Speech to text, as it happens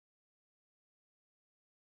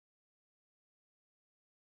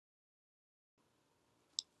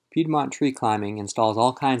Piedmont Tree Climbing installs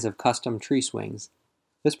all kinds of custom tree swings.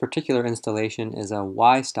 This particular installation is a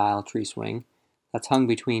Y-style tree swing that's hung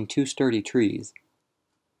between two sturdy trees.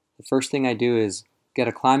 The first thing I do is get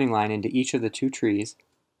a climbing line into each of the two trees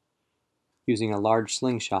using a large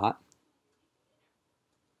slingshot.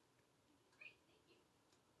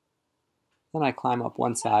 Then I climb up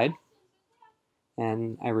one side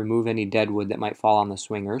and I remove any dead wood that might fall on the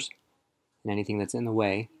swingers and anything that's in the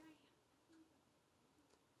way.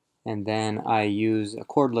 And then I use a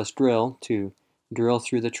cordless drill to drill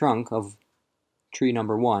through the trunk of tree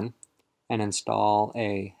number 1 and install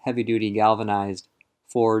a heavy-duty galvanized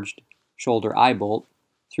forged shoulder eye bolt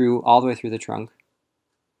all the way through the trunk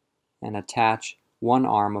and attach one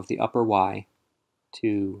arm of the upper Y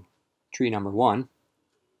to tree number 1.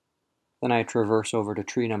 Then I traverse over to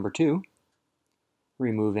tree number 2,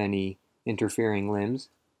 remove any interfering limbs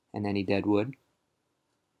and any dead wood,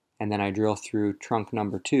 and then I drill through trunk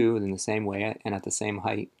number 2 in the same way and at the same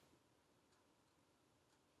height.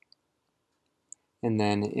 And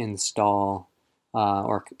then install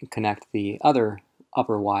or connect the other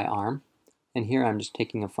upper Y arm. And here I'm just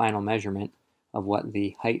taking a final measurement of what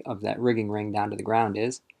the height of that rigging ring down to the ground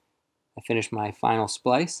is. I finish my final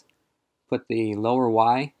splice, put the lower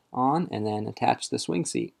Y on, and then attach the swing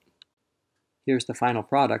seat. Here's the final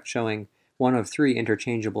product showing one of 3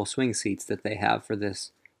 interchangeable swing seats that they have for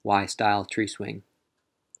this Y-style tree swing.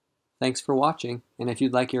 Thanks for watching, and if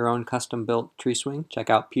you'd like your own custom-built tree swing, check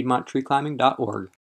out PiedmontTreeClimbing.org.